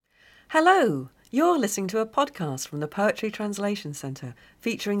Hello! You're listening to a podcast from the Poetry Translation Centre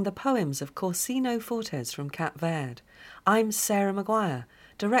featuring the poems of Corsino Fortes from Cape Verde. I'm Sarah Maguire,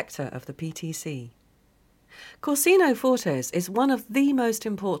 Director of the PTC. Corsino Fortes is one of the most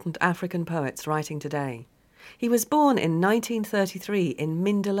important African poets writing today. He was born in 1933 in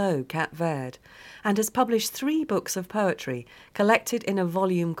Mindelo, Cape Verde, and has published 3 books of poetry collected in a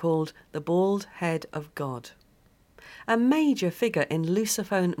volume called The Bald Head of God. A major figure in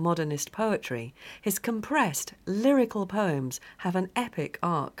Lusophone modernist poetry, his compressed, lyrical poems have an epic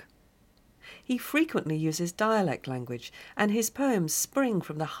arc. He frequently uses dialect language, and his poems spring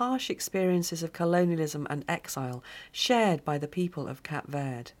from the harsh experiences of colonialism and exile shared by the people of Cape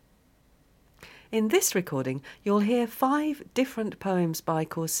Verde. In this recording, you'll hear 5 different poems by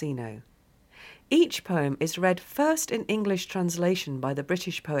Corsino. Each poem is read first in English translation by the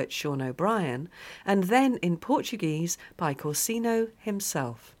British poet Sean O'Brien, and then in Portuguese by Corsino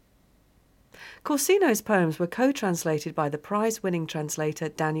himself. Corsino's poems were co-translated by the prize-winning translator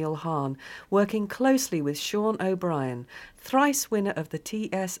Daniel Hahn, working closely with Sean O'Brien, thrice winner of the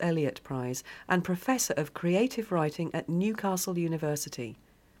T.S. Eliot Prize and Professor of Creative Writing at Newcastle University.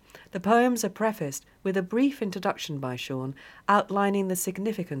 The poems are prefaced with a brief introduction by Sean, outlining the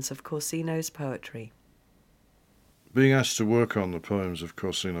significance of Corsino's poetry. Being asked to work on the poems of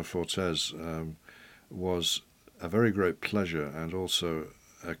Corsino Fortes was a very great pleasure and also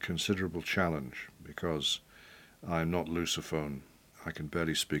a considerable challenge, because I'm not Lusophone. I can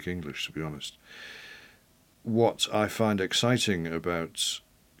barely speak English, to be honest. What I find exciting about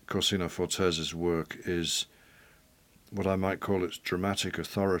Corsino Fortes' work is what I might call its dramatic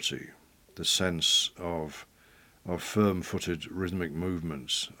authority, the sense of firm-footed rhythmic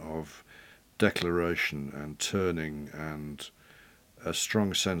movements, of declaration and turning, and a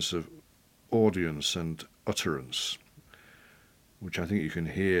strong sense of audience and utterance, which I think you can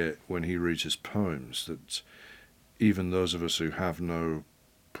hear when he reads his poems, that even those of us who have no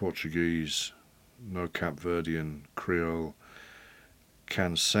Portuguese, no Cape Verdean Creole,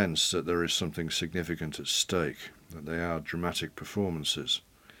 can sense that there is something significant at stake, that they are dramatic performances.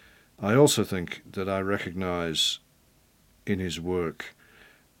 I also think that I recognise in his work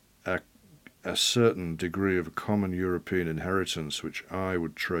a certain degree of a common European inheritance, which I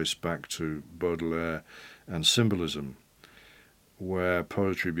would trace back to Baudelaire and symbolism, where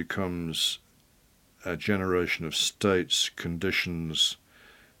poetry becomes a generation of states, conditions,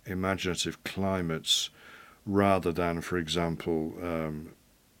 imaginative climates, rather than, for example,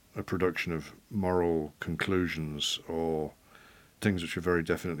 a production of moral conclusions or things which are very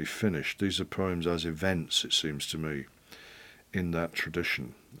definitely finished. These are poems as events, it seems to me, in that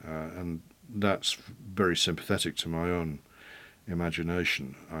tradition. And that's very sympathetic to my own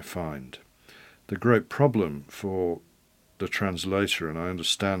imagination, I find. The great problem for the translator, and I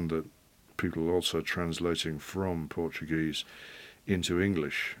understand that people also translating from Portuguese into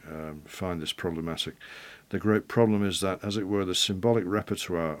English find this problematic. The great problem is that, as it were, the symbolic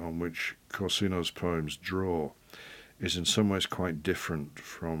repertoire on which Corsino's poems draw is in some ways quite different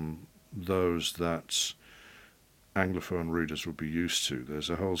from those that Anglophone readers would be used to. There's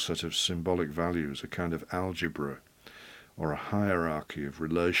a whole set of symbolic values, a kind of algebra or a hierarchy of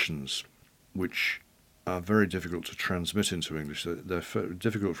relations, which are very difficult to transmit into English. They're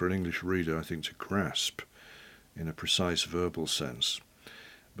difficult for an English reader, I think, to grasp in a precise verbal sense.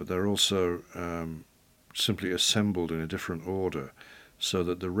 But they're also simply assembled in a different order, so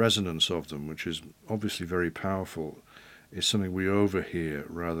that the resonance of them, which is obviously very powerful, is something we overhear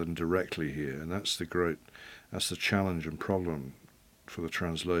rather than directly hear. And that's the challenge and problem for the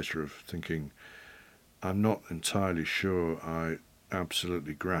translator, of thinking, I'm not entirely sure I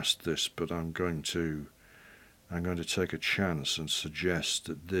absolutely grasped this, but I'm going to take a chance and suggest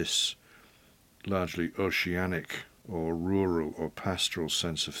that this largely oceanic or rural or pastoral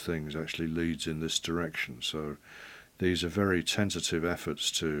sense of things actually leads in this direction. So these are very tentative efforts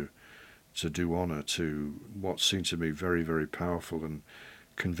to do honour to what seem to me very, very powerful and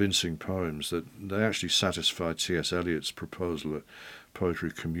convincing poems, that they actually satisfy T.S. Eliot's proposal that poetry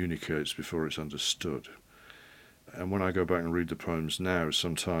communicates before it's understood. And when I go back and read the poems now,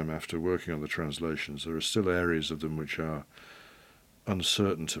 sometime after working on the translations, there are still areas of them which are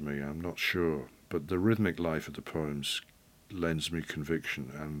uncertain to me. I'm not sure. But the rhythmic life of the poems lends me conviction,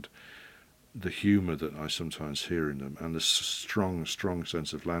 and the humour that I sometimes hear in them, and the strong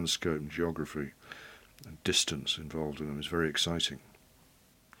sense of landscape and geography and distance involved in them is very exciting.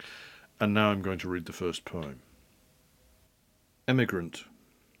 And now I'm going to read the first poem. Emigrant.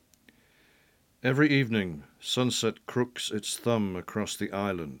 Every evening, sunset crooks its thumb across the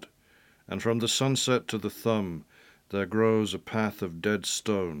island, and from the sunset to the thumb there grows a path of dead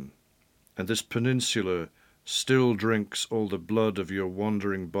stone, and this peninsula still drinks all the blood of your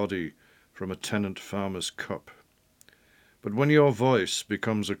wandering body from a tenant farmer's cup. But when your voice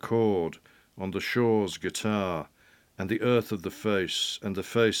becomes a chord on the shore's guitar, and the earth of the face and the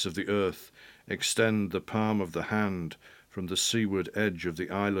face of the earth extend the palm of the hand from the seaward edge of the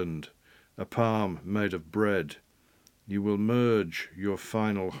island, a palm made of bread, you will merge your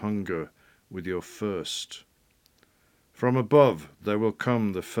final hunger with your first. From above there will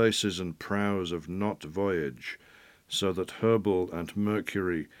come the faces and prows of not voyage, so that Herbal and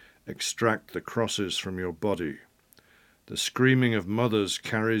Mercury extract the crosses from your body. The screaming of mothers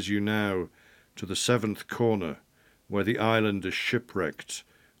carries you now to the seventh corner, where the island is shipwrecked,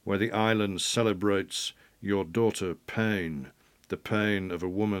 where the island celebrates your daughter Pain, the pain of a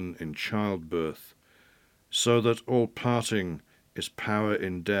woman in childbirth, so that all parting is power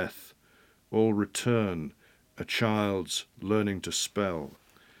in death, all return a child's learning to spell.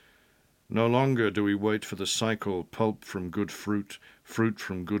 No longer do we wait for the cycle, pulp from good fruit, fruit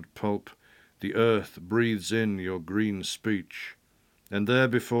from good pulp. The earth breathes in your green speech, and there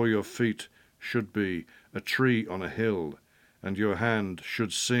before your feet should be a tree on a hill, and your hand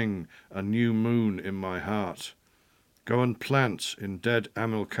should sing a new moon in my heart. Go and plant in dead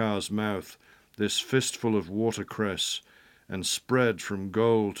Amilcar's mouth this fistful of watercress, and spread from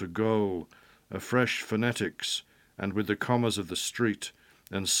goal to goal a fresh phonetics, and with the commas of the street,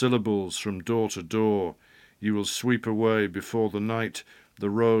 and syllables from door to door, you will sweep away before the night the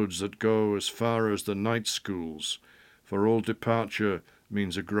roads that go as far as the night schools, for all departure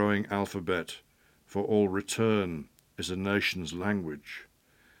means a growing alphabet, for all return is a nation's language.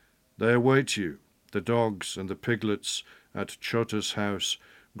 They await you, the dogs and the piglets at Chota's house,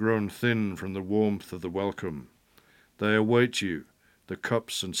 grown thin from the warmth of the welcome. They await you, the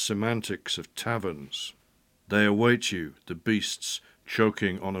cups and semantics of taverns. They await you, the beasts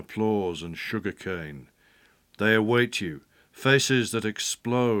choking on applause and sugar cane. They await you, faces that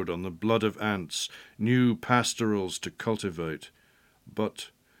explode on the blood of ants, new pastorals to cultivate.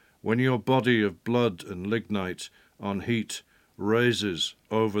 But when your body of blood and lignite on heat raises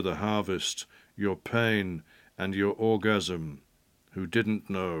over the harvest your pain and your orgasm, who didn't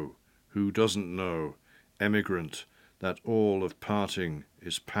know, who doesn't know, emigrant, that all of parting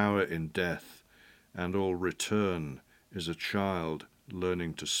is power in death, and all return is a child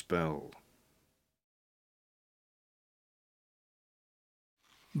learning to spell.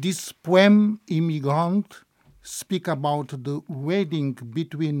 This poem, Immigrant, speaks about the wedding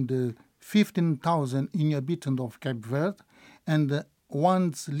between the 15,000 inhabitants of Cape Verde and the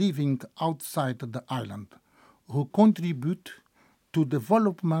ones living outside the island, who contribute to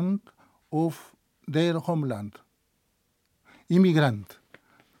development of their homeland. Imigrante,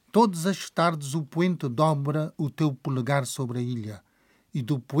 todas as tardes o poente dobra o teu polegar sobre a ilha, e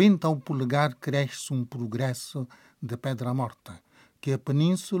do poente ao polegar cresce um progresso de pedra morta, que a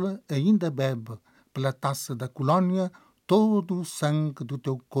península ainda bebe pela taça da colónia todo o sangue do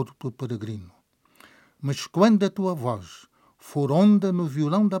teu corpo peregrino. Mas quando a tua voz for onda no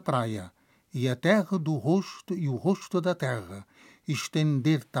violão da praia, e a terra do rosto e o rosto da terra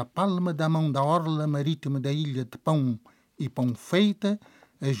estender-te a palma da mão da orla marítima da ilha de Pão e Pão feita,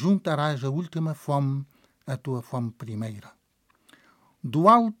 ajuntarás a última fome, a tua fome primeira. Do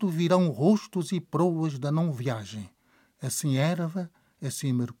alto virão rostos e proas da não viagem, assim erva,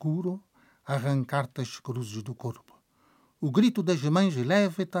 assim mercúrio, arrancar-te as cruzes do corpo. O grito das mães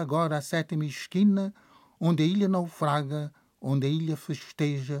leva-te agora à sétima esquina, onde a ilha naufraga, onde a ilha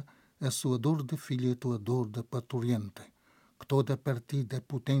festeja a sua dor de filha e a tua dor de parturiente, que toda partida é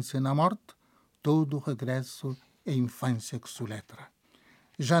potência na morte, todo regresso é infância que soletra.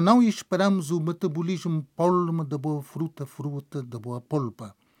 Já não esperamos o metabolismo polme da boa fruta, da boa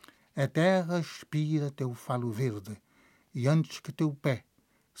polpa. A terra aspira teu falo verde, e antes que teu pé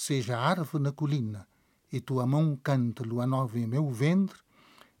seja árvore na colina e tua mão cante lua nova em meu ventre,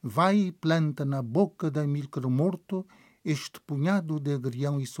 vai e planta na boca da milcre morto este punhado de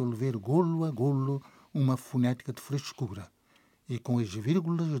agrião e solver golo a golo uma fonética de frescura, e com as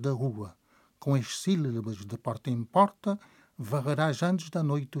vírgulas da rua, com as sílabas de porta em porta, varrerás antes da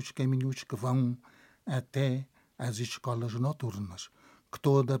noite os caminhos que vão até às escolas noturnas, que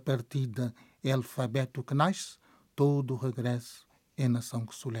toda partida é alfabeto que nasce, todo regresso é nação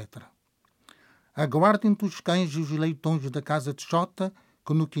que soletra. Aguardem-te os cães e os leitões da casa de Xota,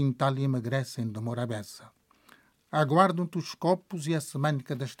 que no quintal emagrecem de morabeza. Aguardam-te os copos e a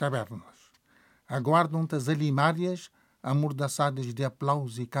semântica das tabernas. Aguardam-te as alimárias amordaçadas de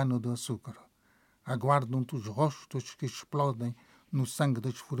aplauso e cana-de-açúcar. Aguardam-te os rostos que explodem no sangue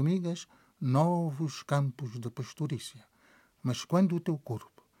das formigas, novos campos de pastorícia. Mas quando o teu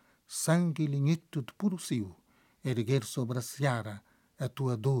corpo sangue linhito de puro cio, erguer sobre a seara a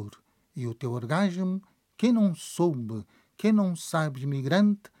tua dor e o teu orgasmo, quem não soube, quem não sabe,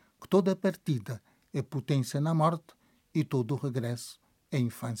 migrante, que toda partida é potência na morte e todo o regresso é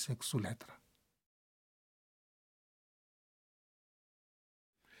infância que soletra.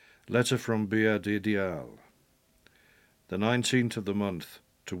 Letter from Bia de Dial. The 19th of the month,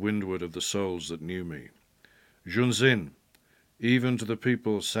 to windward of the souls that knew me. Junzin, even to the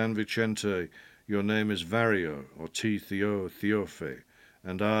people San Vicente, your name is Vario, or T. Theo Theophe,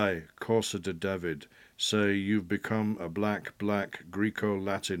 and I, Corsa de David, say you've become a black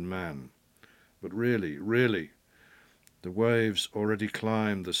Greco-Latin man. But really, the waves already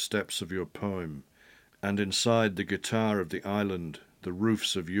climb the steps of your poem, and inside the guitar of the island, the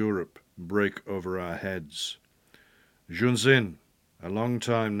roofs of Europe break over our heads. Junzin, a long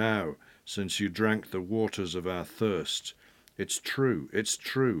time now since you drank the waters of our thirst. It's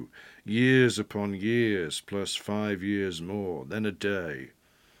true, years upon years, plus 5 years more, then a day,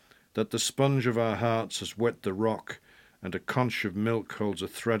 that the sponge of our hearts has wet the rock, and a conch of milk holds a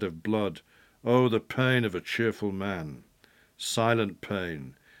thread of blood. Oh, the pain of a cheerful man! Silent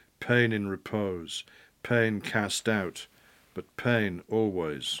pain, pain in repose, pain cast out, but pain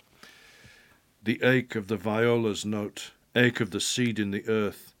always. The ache of the viola's note, ache of the seed in the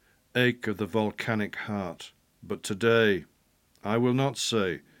earth, ache of the volcanic heart. But today, I will not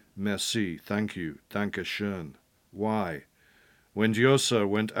say, merci, thank you, danke schön. Why? When Diosa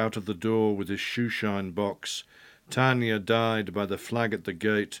went out of the door with his shoeshine box, Tanya died by the flag at the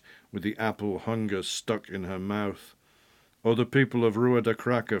gate with the apple hunger stuck in her mouth. Oh, the people of Rua da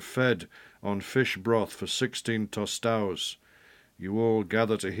Craca fed on fish broth for 16 tostaos. You all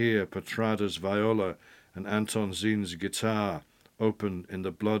gather to hear Petrada's viola and Anton Zin's guitar open in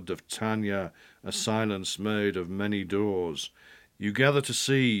the blood of Tanya, a silence made of many doors. You gather to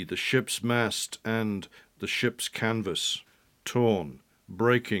see the ship's mast and the ship's canvas torn,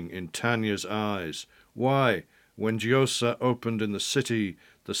 breaking in Tanya's eyes. Why, when Diosa opened in the city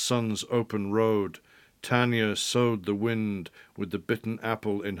the sun's open road, Tanya sowed the wind with the bitten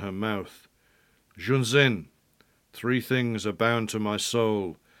apple in her mouth. Junzin, 3 things are bound to my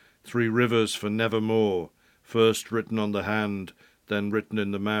soul, 3 rivers for nevermore, first written on the hand, then written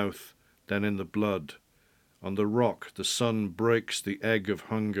in the mouth, then in the blood. On the rock the sun breaks the egg of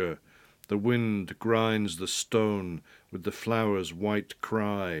hunger, the wind grinds the stone with the flower's white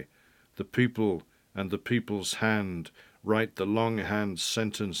cry. The people and the people's hand write the longhand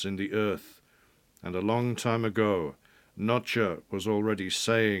sentence in the earth. And a long time ago, Notcha was already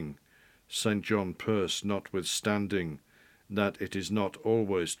saying, St. John Perse notwithstanding, that it is not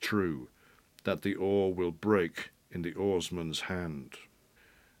always true that the oar will break in the oarsman's hand.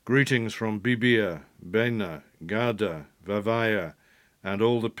 Greetings from Bibia, Bena, Garda, Vavaya, and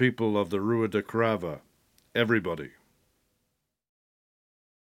all the people of the Rua da Crava, everybody.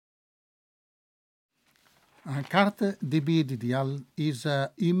 A Carta de Bia de Dial is an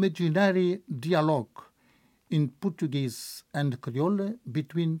imaginary dialogue in Portuguese and Creole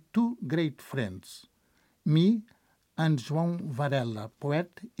between 2 great friends, me and João Varela,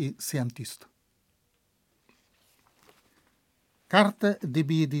 poeta e cientista. Carta de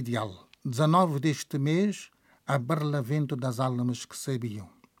Bia de Dial, 19 deste mês, a barlavento das almas que sabiam.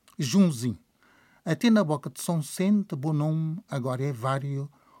 Junzim, até na boca de São Sente, bom nome, agora é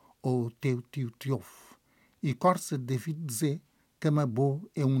Vário, ou teu tio Teof. E Corsa David dizer que Mabô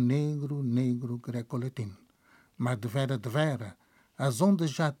é um negro greco-latino. Mas de vera, as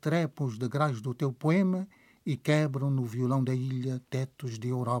ondas já trepam os degraus do teu poema e quebram no violão da ilha tetos de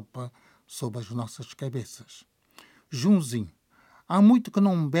Europa sob as nossas cabeças. Junzim, há muito que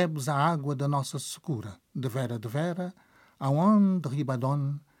não bebes a água da nossa secura. De vera, aonde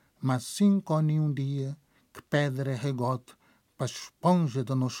ribadon, mas 5 ou nenhum dia, que pedra é regote para a esponja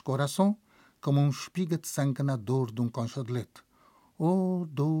do nosso coração, como um espiga de sangue na dor de um concha de leite. Oh,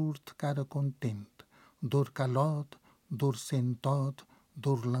 dor de cara contente, dor calote, dor sentote,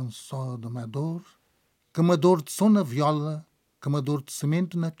 dor lançode, uma dor, que uma dor de som na viola, que uma dor de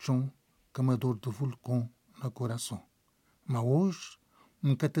semente na chum, que uma dor de vulcão no coração. Mas hoje,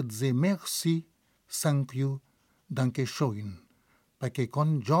 nunca te dizer merci, thank you, danke schön, para que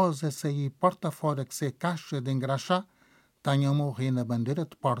quando Josa sair porta fora que se caixa de engraxar, tenha a morrer na bandeira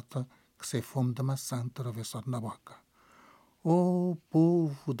de porta que se fome de maçã atravessado na boca. Oh,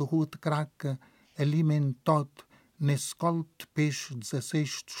 povo de Rua de Craca, alimentote nesse colo de peixe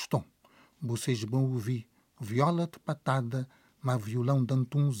 16 tostão. Vocês vão ouvir viola de patada, mas violão de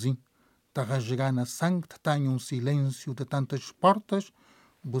antunzinho. Te rasgar na sangue, te tenha um silêncio de tantas portas.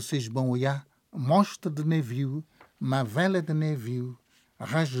 Vocês vão olhar mostra de navio, mas vela de navio,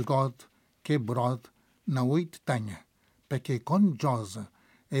 rasgado, quebrado, na oito tenha, para que com Josa,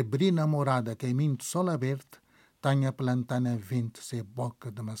 abrir namorada que mint sol aberto, tenha plantana vento se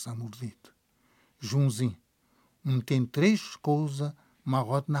boca de maçã mordida. Junzinho, tem três coisas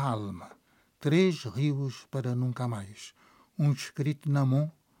marrote na alma, três rios para nunca mais, escrito na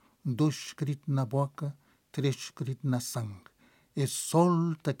mão, dois escrito na boca, três escrito na sangue. É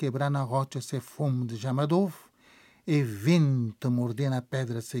sol tá quebrar na rocha se fome de jamadov, é vento morder na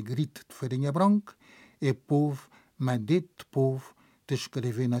pedra se grito de farinha branca, é povo, madete de povo, te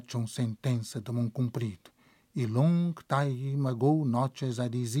escrever na chão sentença de mão comprido. E long tai magou noches a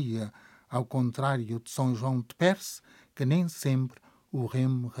dizia, ao contrário de São João de Perse, que nem sempre o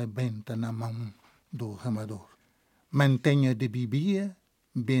remo rebenta na mão do remador. Mantenha de bibia,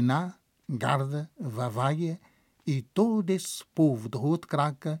 bená, garda, vavaia e todo esse povo de rua de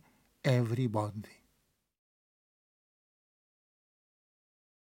craca, everybody.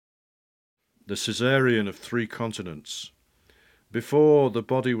 The Caesarean of three continents. Before the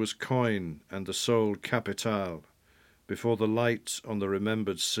body was coin and the soul capital, before the light on the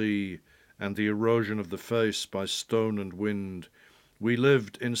remembered sea and the erosion of the face by stone and wind, we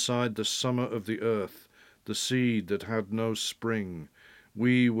lived inside the summer of the earth, the seed that had no spring.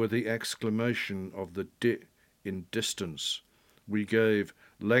 We were the exclamation of the di in distance. We gave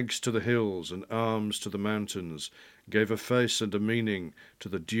legs to the hills and arms to the mountains, gave a face and a meaning to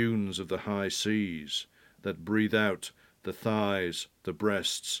the dunes of the high seas that breathe out the thighs, the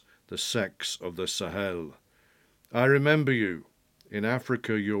breasts, the sex of the Sahel. I remember you, in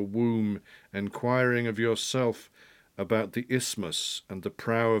Africa, your womb, enquiring of yourself about the isthmus and the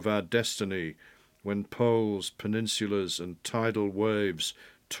prow of our destiny, when poles, peninsulas, and tidal waves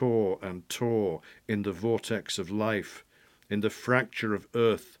tore and tore in the vortex of life, in the fracture of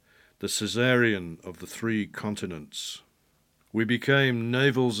earth, the Caesarean of the three continents. We became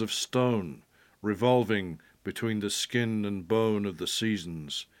navels of stone, revolving between the skin and bone of the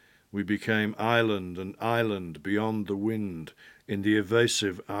seasons. We became island and island beyond the wind in the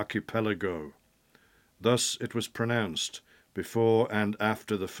evasive archipelago. Thus it was pronounced, before and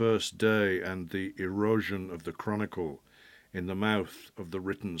after the first day and the erosion of the chronicle, in the mouth of the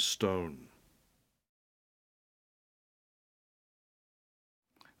written stone.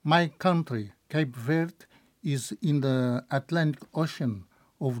 My country, Cape Verde, is in the Atlantic Ocean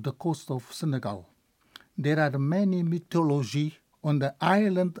off the coast of Senegal. There are many mythology on the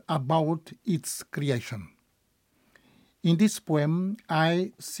island about its creation. In this poem,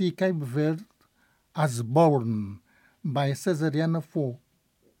 I see Cape Verde as born by Caesariana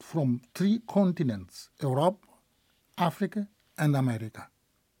from three continents, Europe, África and América.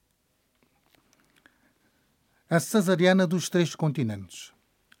 A Caesariana dos três continentes.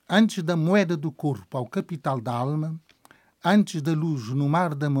 Antes da moeda do corpo ao capital da alma, antes da luz no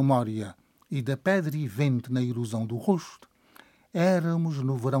mar da memória e da pedra e vento na erosão do rosto, éramos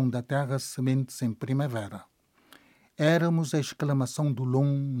no verão da terra sementes em primavera. Éramos a exclamação do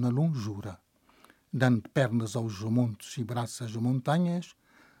long na longura, dando pernas aos montes e braços às montanhas,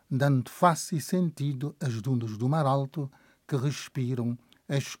 dando face e sentido às dunas do mar alto que respiram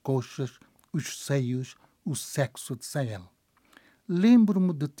as coxas, os seios, o sexo de Sahel.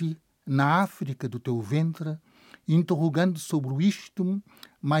 Lembro-me de ti na África do teu ventre, interrogando sobre o istmo,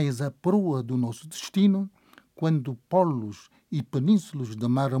 mais a proa do nosso destino, quando polos e penínsulas de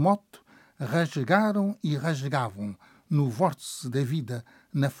maremoto rasgaram e rasgavam no vórtice da vida,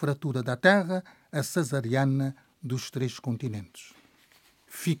 na fratura da terra, a cesariana dos três continentes.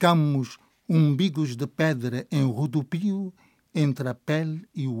 Ficamos umbigos de pedra em rodopio entre a pele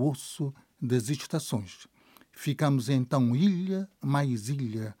e o osso das estações. Ficamos então ilha mais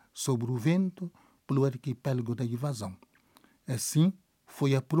ilha sobre o vento pelo arquipélago da evasão. Assim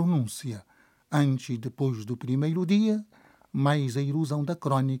foi a pronúncia, antes e depois do primeiro dia, mais a erosão da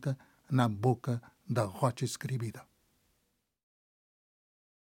crônica na boca da rocha escrevida.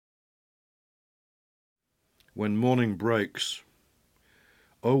 When morning breaks.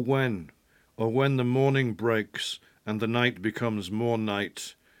 Oh when the morning breaks and the night becomes more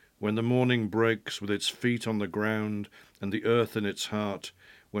night, when the morning breaks with its feet on the ground and the earth in its heart,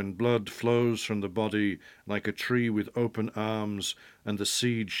 when blood flows from the body like a tree with open arms, and the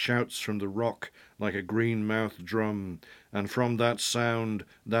seed shouts from the rock like a green-mouthed drum, and from that sound,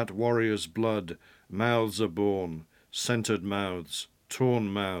 that warrior's blood, mouths are born, centred mouths,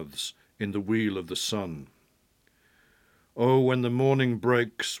 torn mouths, in the wheel of the sun. Oh, when the morning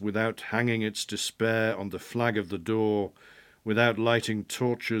breaks without hanging its despair on the flag of the door, without lighting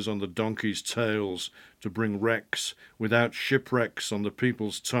torches on the donkeys' tails to bring wrecks, without shipwrecks on the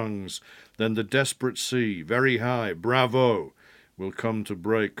people's tongues, then the desperate sea, very high, bravo, will come to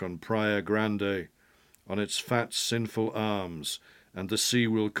break on Praia Grande, on its fat sinful arms, and the sea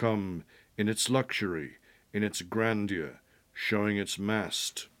will come in its luxury, in its grandeur, showing its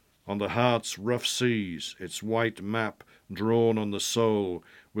mast. On the heart's rough seas, its white map drawn on the soul,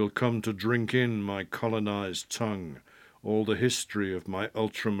 will come to drink in my colonized tongue, all the history of my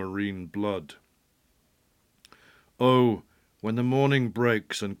ultramarine blood. Oh, when the morning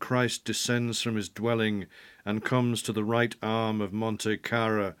breaks and Christ descends from his dwelling and comes to the right arm of Monte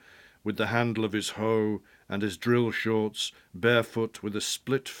Cara with the handle of his hoe and his drill shorts, barefoot with a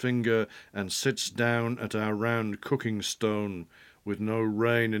split finger, and sits down at our round cooking stone with no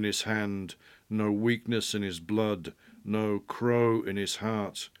rein in his hand, no weakness in his blood, no crow in his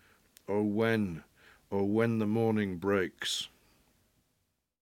heart. Oh, when the morning breaks.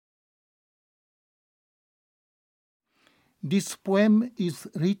 This poem is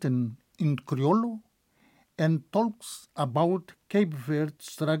written in Criollo and talks about Cape Verde's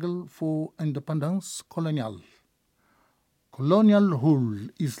struggle for independence colonial. Colonial rule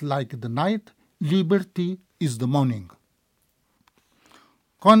is like the night, liberty is the morning.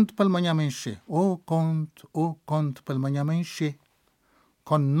 Conte pel manhã menche, conte pel manhã menche,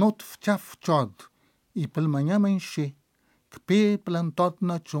 con not fchaf chod, e pel manhã menche, que pé plantot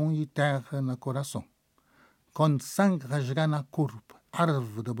na chão e terra na coração. Com sangue rasgar na corpo,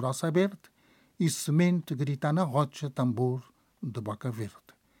 árvore de broça aberta, e semente gritar na rocha tambor de boca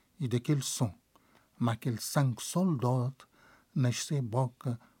verde. E daquele som, mas aquele sangue soldado, nasce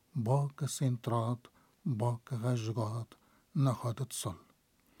boca centrado, boca rasgado, na roda de sol.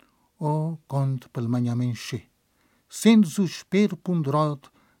 Oh, conte pela manhã menche, sem desespero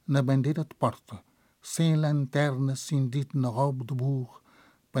ponderado na bandeira de porta, sem lanterna cindida na roupa de burro,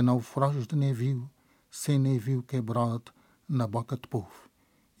 para naufrágios de navio, sem navio quebrado na boca de povo.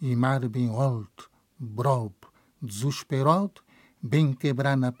 E mar bem alto, brobe, desesperado, bem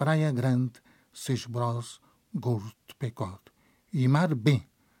quebrar na praia grande, seus braços gordo de pecado. E mar bem,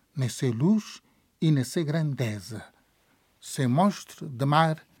 nessa luz e nessa grandeza, se mostre de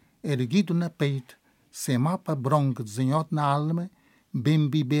mar erguido na peito, se mapa branco desenhado na alma, bem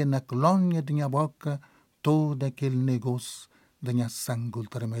beber na colônia de minha boca todo aquele negócio de minha sangue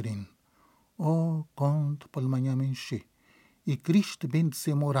ultramarino. Oh, conto pela manhã menche, e Cristo bem de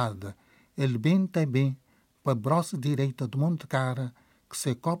ser morada, ele bem também, para a broça direita do Monte Cara, que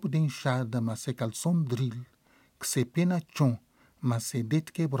se copo de enxada, mas se calção de drill, que se pena chão, mas se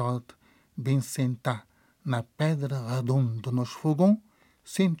dedo quebrado, bem sentar na pedra redonda nos fogão,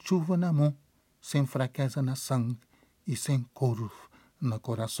 sem chuva na mão, sem fraqueza na sangue e sem corvo no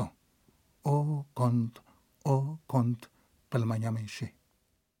coração. Oh, conto, pela manhã menche.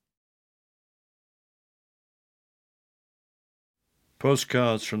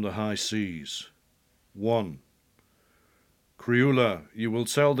 Postcards from the High Seas. 1. Criula, you will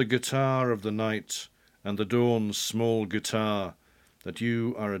tell the guitar of the night and the dawn's small guitar that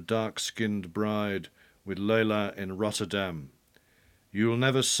you are a dark-skinned bride with Leila in Rotterdam. You will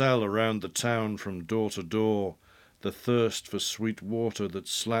never sell around the town from door to door the thirst for sweet water that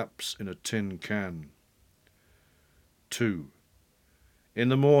slaps in a tin can. 2. In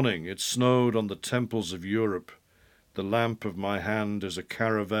the morning it snowed on the temples of Europe. The lamp of my hand is a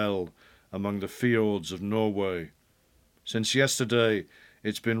caravel among the fjords of Norway. Since yesterday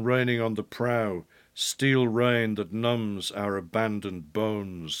it's been raining on the prow, steel rain that numbs our abandoned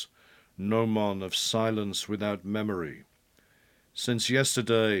bones, gnomon of silence without memory. Since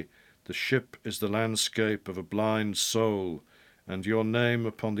yesterday the ship is the landscape of a blind soul, and your name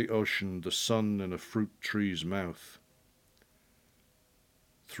upon the ocean the sun in a fruit tree's mouth.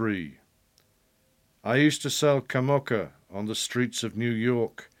 3. I used to sell kamoka on the streets of New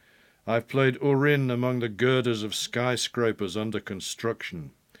York. I've played urin among the girders of skyscrapers under construction.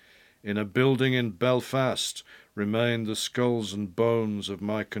 In a building in Belfast remain the skulls and bones of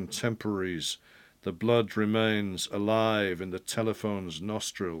my contemporaries. The blood remains alive in the telephone's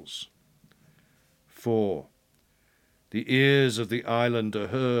nostrils. 4. The ears of the islander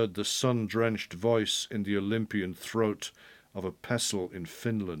heard the sun-drenched voice in the Olympian throat of a pestle in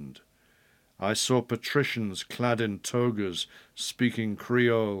Finland. I saw patricians clad in togas speaking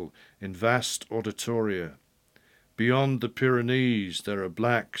Creole in vast auditoria. Beyond the Pyrenees there are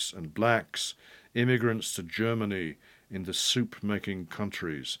blacks and blacks, immigrants to Germany in the soup-making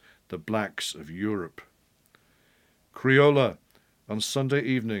countries, the blacks of Europe. Criolla, on Sunday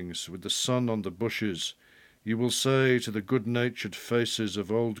evenings with the sun on the bushes, you will say to the good-natured faces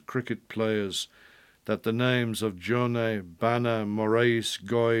of old cricket players that the names of Jone, Bana, Morais,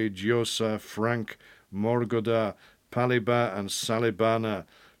 Goy, Diosa, Frank, Morgoda, Paliba and Salibana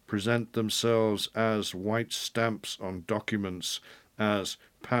present themselves as white stamps on documents, as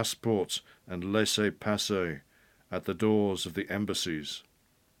passports and laissez-passer at the doors of the embassies.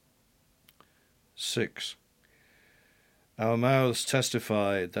 6. Our mouths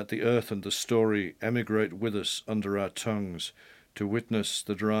testify that the earth and the story emigrate with us under our tongues to witness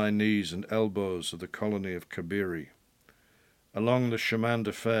the dry knees and elbows of the colony of Kabiri. Along the chemin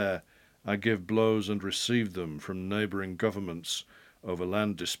de fer I give blows and receive them from neighbouring governments over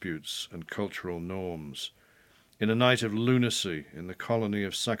land disputes and cultural norms. In a night of lunacy in the colony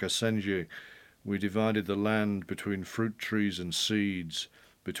of Sakasenji, we divided the land between fruit trees and seeds,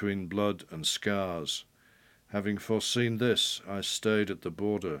 between blood and scars. Having foreseen this, I stayed at the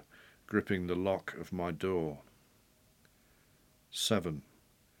border, gripping the lock of my door. 7.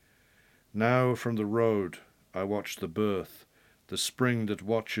 Now from the road I watch the birth, the spring that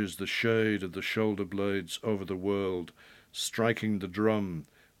watches the shade of the shoulder blades over the world, striking the drum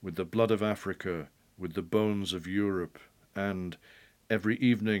with the blood of Africa, with the bones of Europe, and every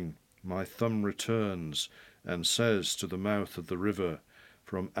evening my thumb returns and says to the mouth of the river,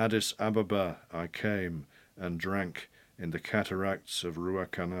 from Addis Ababa I came and drank in the cataracts of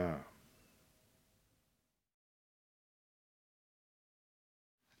Ruacana.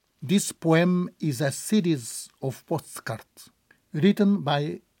 This poem is a series of postcards written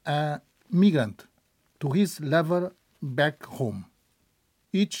by a migrant to his lover back home.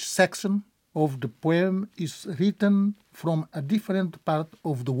 Each section of the poem is written from a different part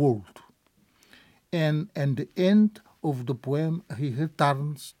of the world, and at the end of the poem he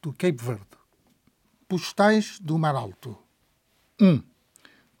returns to Cape Verde. Postais do Mar Alto. 1.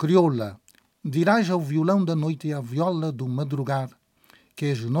 Crioula, dirás ao violão da noite e à viola do madrugar que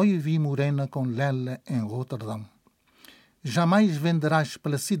és noiva e morena com Lela em Roterdão. Jamais venderás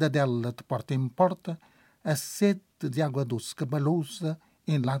pela cidadela de porta em porta a sede de água doce cabalouça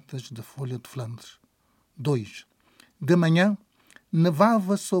em latas de folha de Flandres. 2. De manhã,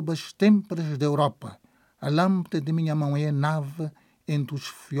 nevava sob as têmperas da Europa. A lâmpada de minha mão é a nave entre os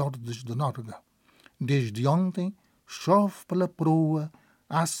fiordes de Norga. Desde ontem, chove pela proa,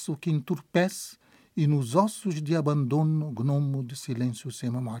 aço que entorpece e nos ossos de abandono gnomo de silêncio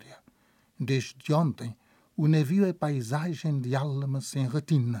sem memória. Desde ontem, o navio é paisagem de alma sem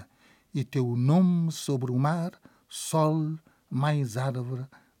retina, e teu nome sobre o mar, sol mais árvore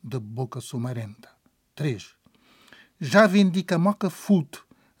de boca sumarenta. 3. Já vendi camoca food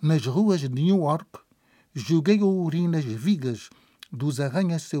nas ruas de New York, joguei ouro nas vigas dos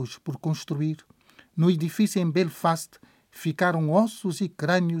arranha-céus por construir. No edifício em Belfast ficaram ossos e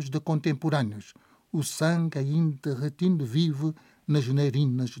crânios de contemporâneos, o sangue ainda derretindo vivo nas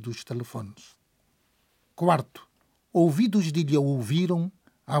narinas dos telefones. 4. Ouvidos de lhe ouviram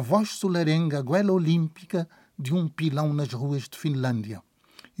a voz solarenga, a goela olímpica de um pilão nas ruas de Finlândia.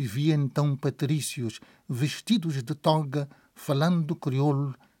 E vi então patrícios vestidos de toga falando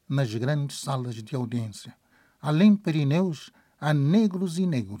crioulo nas grandes salas de audiência. Além Pirineus, há negros e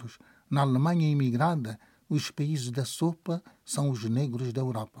negros. Na Alemanha imigrada, os países da sopa são os negros da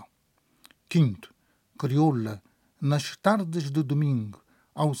Europa. 5. Crioula, nas tardes de domingo,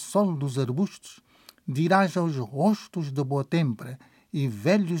 ao sol dos arbustos, dirás aos rostos de boa tempera e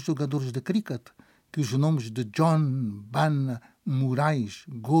velhos jogadores de cricket que os nomes de John, Bana, Moraes,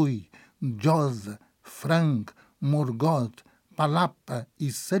 Goi, Josa, Frank, Morgoth, Palapa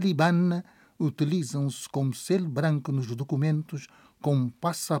e Salibana utilizam-se como selo branco nos documentos com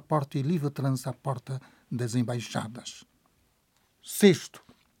passaporte e livre transporte das embaixadas. 6.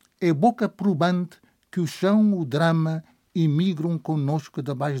 É boca probante que o chão, o drama, imigram conosco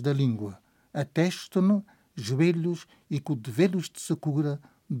debaixo da língua. Atesto-no, joelhos e cotovelos de secura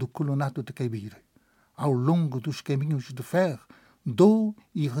do colonato de Kabiri. Ao longo dos caminhos de ferro, dou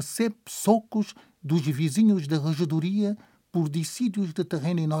e recebo socos dos vizinhos da regedoria por dissídios de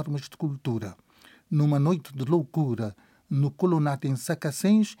terreno enormes de cultura. Numa noite de loucura, no colonato em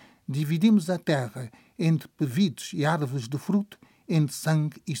Sacacens, dividimos a terra entre pevidos e árvores de fruto, entre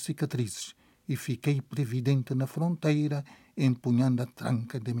sangue e cicatrizes, e fiquei previdente na fronteira, empunhando a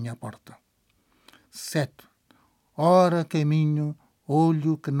tranca da minha porta. 7. Ora caminho,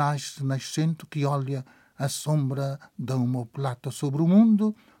 olho que nasce nascente que olha a sombra da omoplata sobre o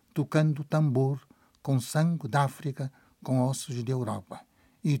mundo, tocando tambor, com sangue da África, com ossos de Europa.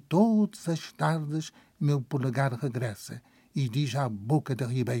 E todas as tardes meu polegar regressa e diz à boca da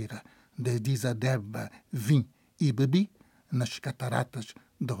ribeira, de Dizadeba, vim e bebi nas cataratas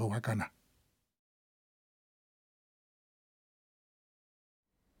de Ruacana.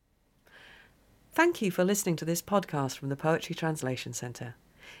 Thank you for listening to this podcast from the Poetry Translation Centre.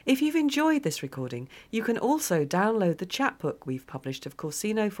 If you've enjoyed this recording, you can also download the chapbook we've published of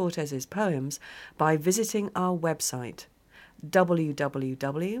Corsino Fortes' poems by visiting our website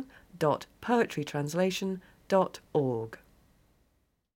www.poetrytranslation.org.